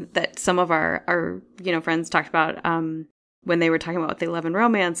 tone that some of our friends talked about when they were talking about what they love in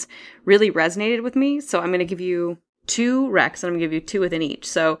romance, really resonated with me. So I'm going to give you 2 recs, and I'm going to give you 2 within each.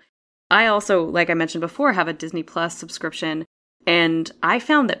 So I also, like I mentioned before, have a Disney Plus subscription, and I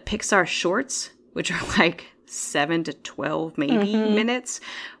found that Pixar shorts, which are like 7 to 12 maybe minutes,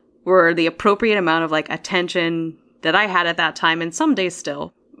 were the appropriate amount of like attention that I had at that time, and some days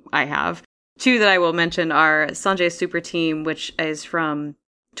still I have. Two that I will mention are Sanjay's Super Team, which is from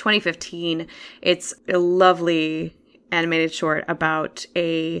 2015. It's a lovely animated short about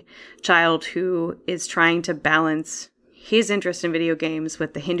a child who is trying to balance his interest in video games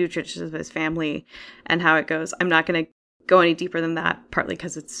with the Hindu traditions of his family and how it goes. I'm not going to go any deeper than that, partly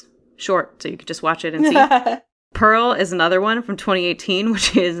because it's short, so you could just watch it and see. Pearl is another one from 2018,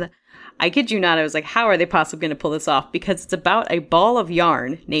 which is, I kid you not, I was like, how are they possibly going to pull this off? Because it's about a ball of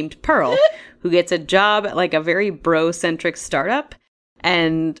yarn named Pearl who gets a job at like a very bro-centric startup.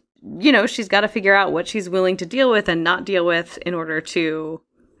 And, you know, she's got to figure out what she's willing to deal with and not deal with in order to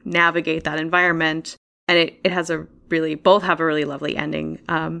navigate that environment. And it has both have a really lovely ending,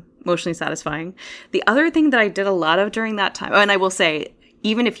 emotionally satisfying. The other thing that I did a lot of during that time, and I will say,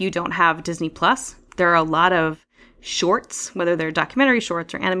 even if you don't have Disney Plus, there are a lot of shorts, whether they're documentary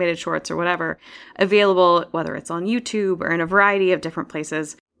shorts or animated shorts or whatever, available, whether it's on YouTube or in a variety of different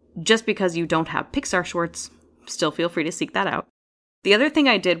places. Just because you don't have Pixar shorts, still feel free to seek that out. The other thing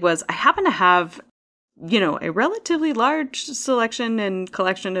I did was I happen to have, you know, a relatively large selection and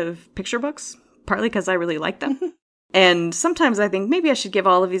collection of picture books, partly because I really like them. And sometimes I think maybe I should give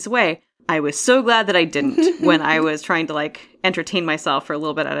all of these away. I was so glad that I didn't when I was trying to like entertain myself for a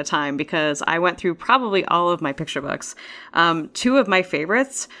little bit at a time, because I went through probably all of my picture books. Two of my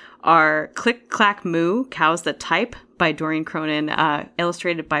favorites are Click Clack Moo, Cows That Type by Doreen Cronin,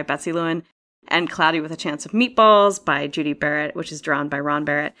 illustrated by Betsy Lewin, and Cloudy with a Chance of Meatballs by Judy Barrett, which is drawn by Ron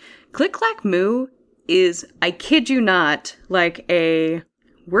Barrett. Click Clack Moo is, I kid you not, like a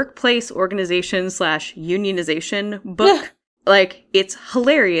workplace organization / unionization book. Like, it's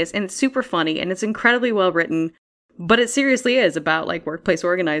hilarious and it's super funny and it's incredibly well written, but it seriously is about like workplace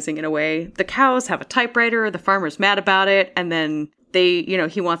organizing in a way. The cows have a typewriter, the farmer's mad about it, and then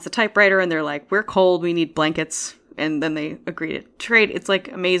he wants the typewriter and they're like, we're cold, we need blankets. And then they agree to trade. It's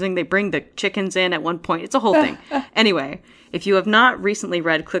like amazing. They bring the chickens in at one point. It's a whole thing. Anyway, if you have not recently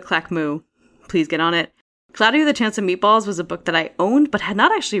read Click Clack Moo, please get on it. Cloudy with a Chance of Meatballs was a book that I owned, but had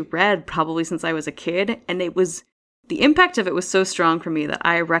not actually read probably since I was a kid. And the impact of it was so strong for me that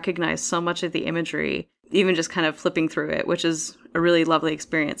I recognized so much of the imagery, even just kind of flipping through it, which is a really lovely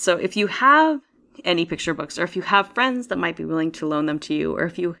experience. So if you have any picture books, or if you have friends that might be willing to loan them to you, or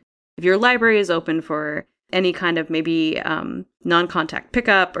if your library is open for any kind of maybe non-contact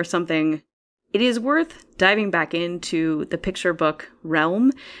pickup or something, it is worth diving back into the picture book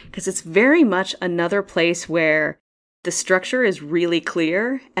realm, because it's very much another place where the structure is really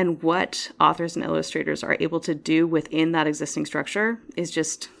clear, and what authors and illustrators are able to do within that existing structure is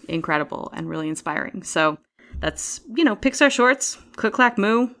just incredible and really inspiring. So that's, Pixar shorts, Click Clack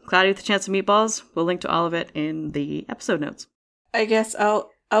Moo, Cloudy with a Chance of Meatballs. We'll link to all of it in the episode notes. I guess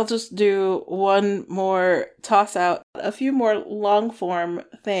I'll just do one more toss out, a few more long form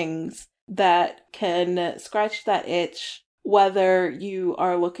things that can scratch that itch, whether you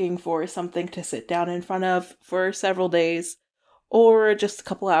are looking for something to sit down in front of for several days, or just a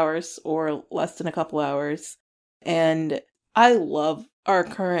couple hours, or less than a couple hours. And I love our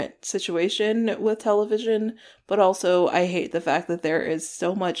current situation with television, but also I hate the fact that there is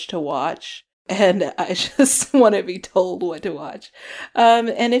so much to watch, and I just want to be told what to watch.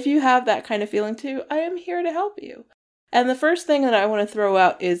 And if you have that kind of feeling too, I am here to help you. And the first thing that I want to throw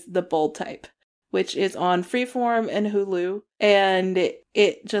out is The Bold Type, which is on Freeform and Hulu, and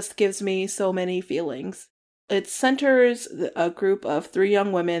it just gives me so many feelings. It centers a group of 3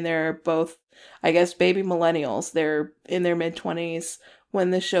 young women. They're both, I guess, baby millennials. They're in their mid-20s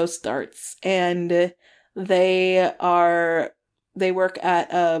when the show starts, and they work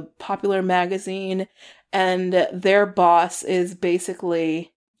at a popular magazine, and their boss is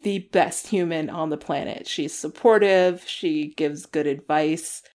basically the best human on the planet. She's supportive, she gives good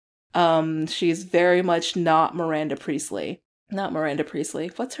advice. She's very much not Miranda Priestly. Not Miranda Priestly.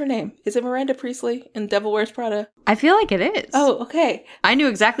 What's her name? Is it Miranda Priestly in Devil Wears Prada? I feel like it is. Oh, okay. I knew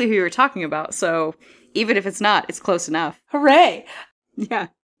exactly who you were talking about, so even if it's not, it's close enough. Hooray! Yeah.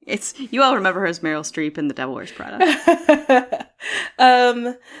 You all remember her as Meryl Streep in The Devil Wears Prada.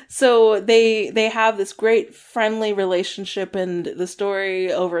 So they have this great friendly relationship, and the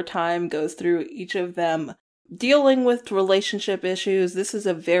story over time goes through each of them dealing with relationship issues. This is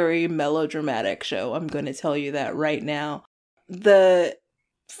a very melodramatic show. I'm going to tell you that right now. The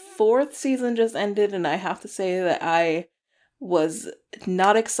 4th season just ended, and I have to say that I was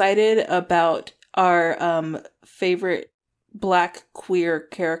not excited about our favorite Black queer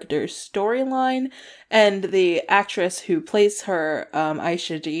character storyline, and the actress who plays her,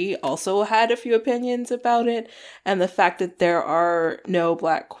 Aisha Dee, also had a few opinions about it, and the fact that there are no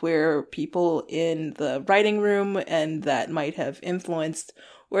Black queer people in the writing room, and that might have influenced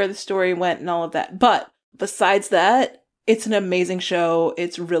where the story went and all of that. But besides that, it's an amazing show.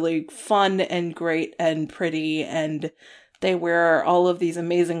 It's really fun and great and pretty, and they wear all of these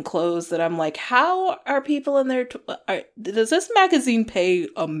amazing clothes that I'm like, how are people in their... does this magazine pay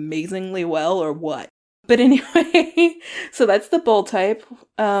amazingly well or what? But anyway, so that's The Bold Type.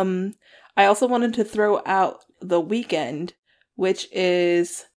 I also wanted to throw out The Weekend, which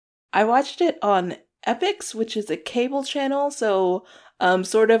is... I watched it on Epix, which is a cable channel, so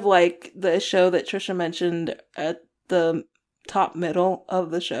sort of like the show that Trisha mentioned at the top middle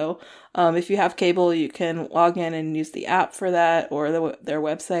of the show. If you have cable, you can log in and use the app for that or their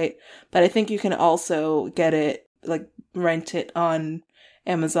website. But I think you can also get it, like rent it on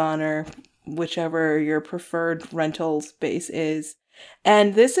Amazon or whichever your preferred rental space is.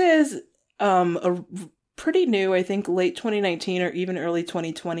 And this is a pretty new, I think late 2019 or even early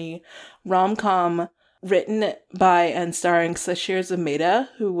 2020 rom-com written by and starring Sasheer Zamata,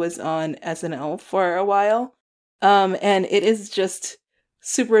 who was on SNL for a while. And it is just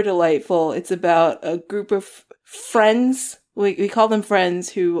super delightful. It's about a group of friends. We call them friends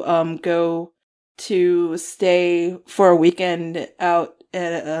who go to stay for a weekend out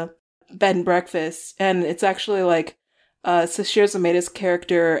at a bed and breakfast. And it's actually like Sasheer Zamata's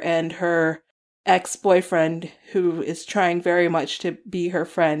character and her ex-boyfriend, who is trying very much to be her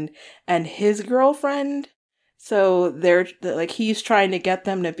friend, and his girlfriend. So they're like, he's trying to get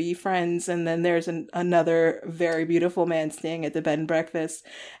them to be friends, and then there's another very beautiful man staying at the bed and breakfast,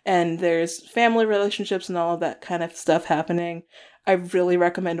 and there's family relationships and all of that kind of stuff happening. I really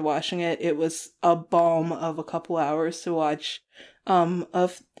recommend watching it. It was a balm of a couple hours to watch a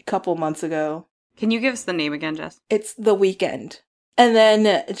couple months ago. Can you give us the name again, Jess? It's The Weekend. And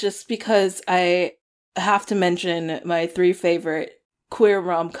then just because I have to mention my 3 favorite queer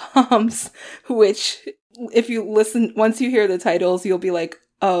rom-coms, which... if you listen, once you hear the titles, you'll be like,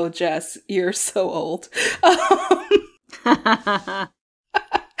 oh, Jess, you're so old.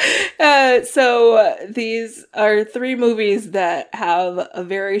 So these are 3 movies that have a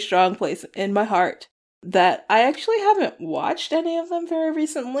very strong place in my heart that I actually haven't watched any of them very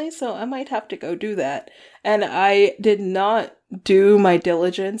recently, so I might have to go do that. And I did not do my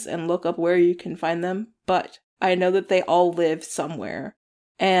diligence and look up where you can find them, but I know that they all live somewhere.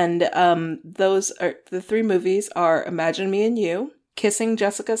 And those are the 3 movies are Imagine Me and You, Kissing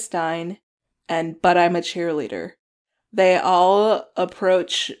Jessica Stein, and But I'm a Cheerleader. They all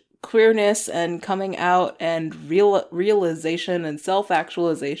approach queerness and coming out and realization and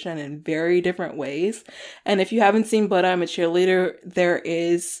self-actualization in very different ways. And if you haven't seen But I'm a Cheerleader,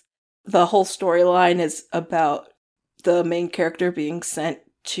 the whole storyline is about the main character being sent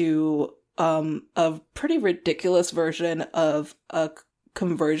to a pretty ridiculous version of a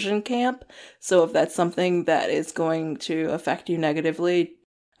conversion camp. So if that's something that is going to affect you negatively,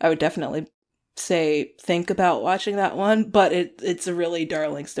 I would definitely say think about watching that one, but it's a really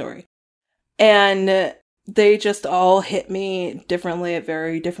darling story. And they just all hit me differently at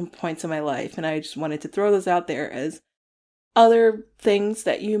very different points in my life, and I just wanted to throw those out there as other things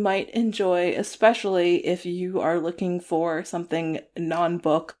that you might enjoy, especially if you are looking for something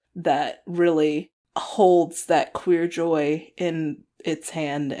non-book that really holds that queer joy in its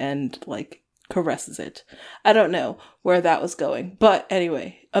hand and like caresses it. I don't know where that was going, but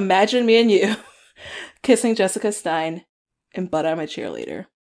anyway, Imagine Me and You, Kissing Jessica Stein, and But I'm a Cheerleader.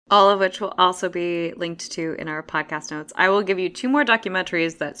 All of which will also be linked to in our podcast notes. I will give you 2 more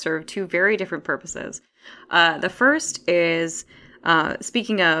documentaries that serve 2 very different purposes. The first is,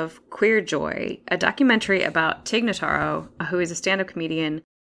 speaking of queer joy, a documentary about Tig Notaro, who is a stand-up comedian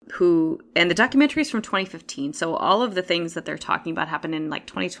and the documentary is from 2015. So all of the things that they're talking about happened in like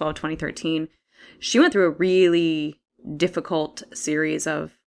 2012, 2013. She went through a really difficult series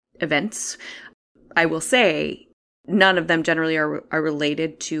of events. I will say none of them generally are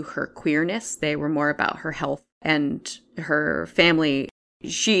related to her queerness. They were more about her health and her family.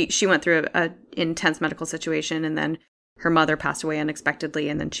 She went through an intense medical situation, and then her mother passed away unexpectedly,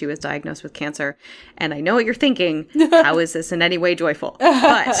 and then she was diagnosed with cancer. And I know what you're thinking. How is this in any way joyful?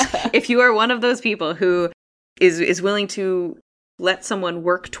 But if you are one of those people who is willing to let someone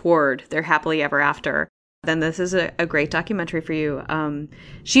work toward their happily ever after, then this is a great documentary for you.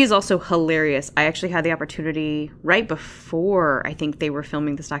 She is also hilarious. I actually had the opportunity right before I think they were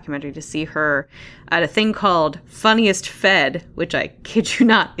filming this documentary to see her at a thing called Funniest Fed, which I kid you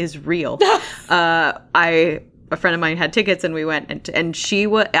not is real. a friend of mine had tickets and we went, and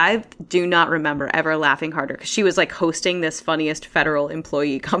I do not remember ever laughing harder because she was like hosting this funniest federal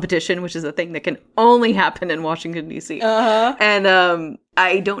employee competition, which is a thing that can only happen in Washington, D.C. And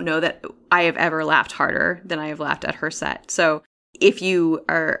I don't know that I have ever laughed harder than I have laughed at her set. So if you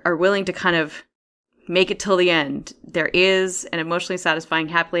are willing to kind of make it till the end, there is an emotionally satisfying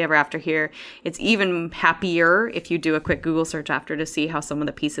happily ever after here. It's even happier if you do a quick Google search after to see how some of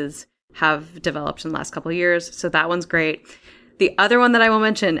the pieces have developed in the last couple of years. So that one's great. The other one that I will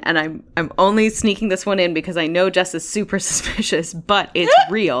mention, and I'm only sneaking this one in because I know Jess is super suspicious, but it's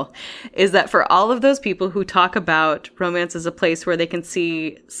real, is that for all of those people who talk about romance as a place where they can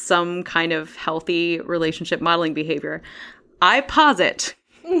see some kind of healthy relationship modeling behavior, I posit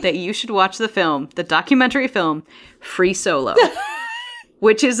that you should watch the documentary film, Free Solo,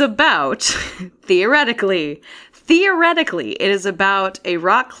 which is about, theoretically, it is about a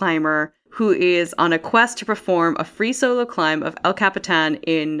rock climber who is on a quest to perform a free solo climb of El Capitan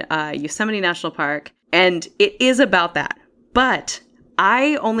in Yosemite National Park. And it is about that. But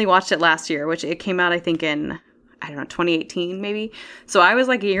I only watched it last year, which it came out, I think, in, 2018 maybe. So I was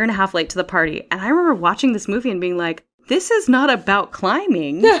like a year and a half late to the party. And I remember watching this movie and being like, this is not about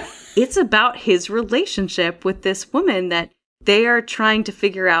climbing. It's about his relationship with this woman that they are trying to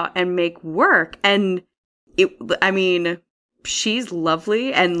figure out and make work. And she's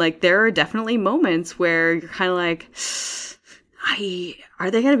lovely. And like, there are definitely moments where you're kind of like,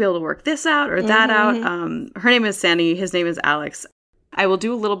 are they going to be able to work this out or that out? Her name is Sandy. His name is Alex. I will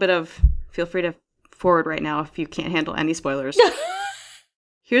do a little bit of, feel free to forward right now if you can't handle any spoilers.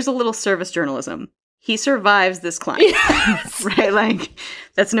 Here's a little service journalism. He survives this climb, yes. Right? Like,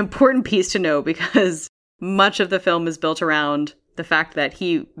 that's an important piece to know because much of the film is built around the fact that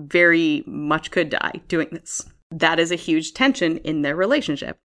he very much could die doing this. That is a huge tension in their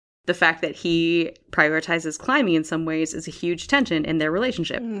relationship. The fact that he prioritizes climbing in some ways is a huge tension in their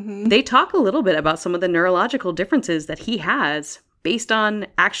relationship. They talk a little bit about some of the neurological differences that he has based on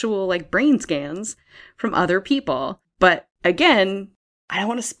actual like brain scans from other people. But again, I don't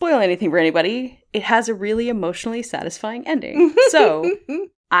want to spoil anything for anybody. It has a really emotionally satisfying ending. So,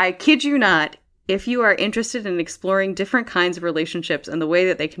 I kid you not, if you are interested in exploring different kinds of relationships and the way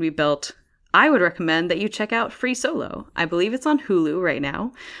that they can be built, I would recommend that you check out Free Solo. I believe it's on Hulu right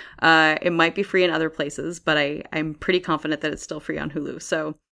now. It might be free in other places, but I'm pretty confident that it's still free on Hulu.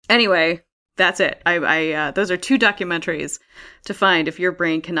 So, anyway, that's it. Those are 2 documentaries to find if your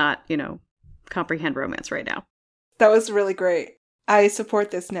brain cannot, comprehend romance right now. That was really great. I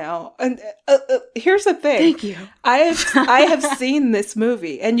support this now. And here's the thing. Thank you. I have seen this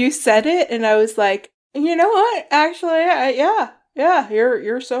movie, and you said it, and I was like, you know what? Actually, yeah,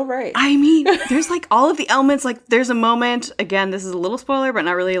 you're so right. I mean, there's like all of the elements. Like, there's a moment. Again, this is a little spoiler, but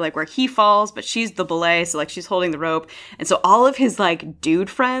not really. Like where he falls, but she's the belay, so like she's holding the rope, and so all of his like dude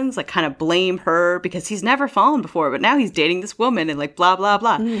friends like kind of blame her because he's never fallen before, but now he's dating this woman and like blah blah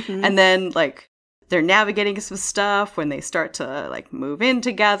blah, and then like. They're navigating some stuff when they start to like move in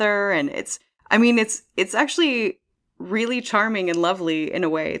together. And it's actually really charming and lovely in a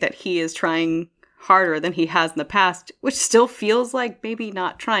way that he is trying harder than he has in the past, which still feels like maybe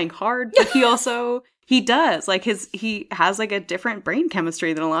not trying hard, but he does. Like he has like a different brain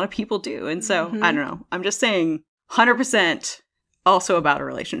chemistry than a lot of people do. And so I don't know. I'm just saying 100% also about a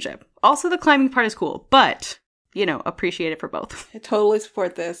relationship. Also the climbing part is cool, but appreciate it for both. I totally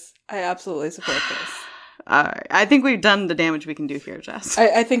support this. I absolutely support this. I think we've done the damage we can do here, Jess.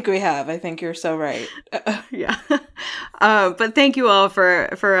 I think we have. I think you're so right. Yeah. But thank you all for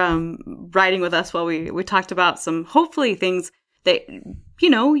riding with us while we talked about some, hopefully, things that,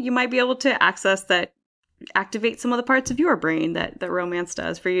 you might be able to access that activate some of the parts of your brain that romance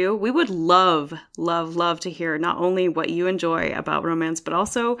does for you. We would love, love, love to hear not only what you enjoy about romance, but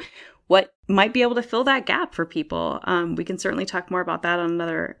also what might be able to fill that gap for people. We can certainly talk more about that on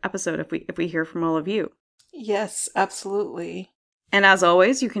another episode if we hear from all of you. Yes, absolutely. And as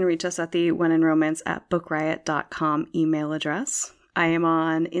always, you can reach us at the wheninromance@bookriot.com email address. I am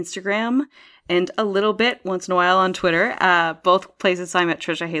on Instagram and a little bit once in a while on Twitter. Both places I'm at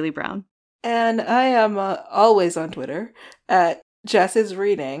Trisha Haley Brown. And I am always on Twitter at Jess is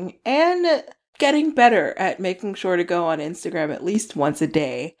Reading and getting better at making sure to go on Instagram at least once a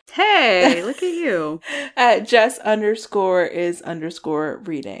day. Hey, look at you. At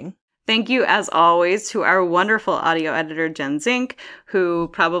Jess_is_reading. Thank you, as always, to our wonderful audio editor, Jen Zink, who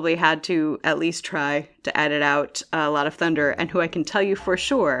probably had to at least try to edit out a lot of thunder, and who I can tell you for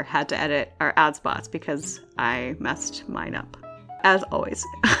sure had to edit our ad spots because I messed mine up. as always.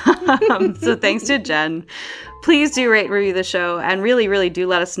 So thanks to Jen. Please do rate and review the show, and really, really do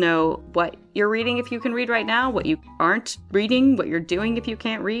let us know what you're reading if you can read right now, what you aren't reading, what you're doing if you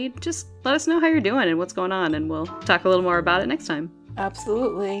can't read. Just let us know how you're doing and what's going on, and we'll talk a little more about it next time.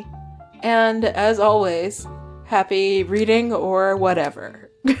 Absolutely. And as always, happy reading or whatever.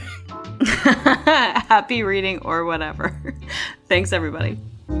 Happy reading or whatever. Thanks, everybody.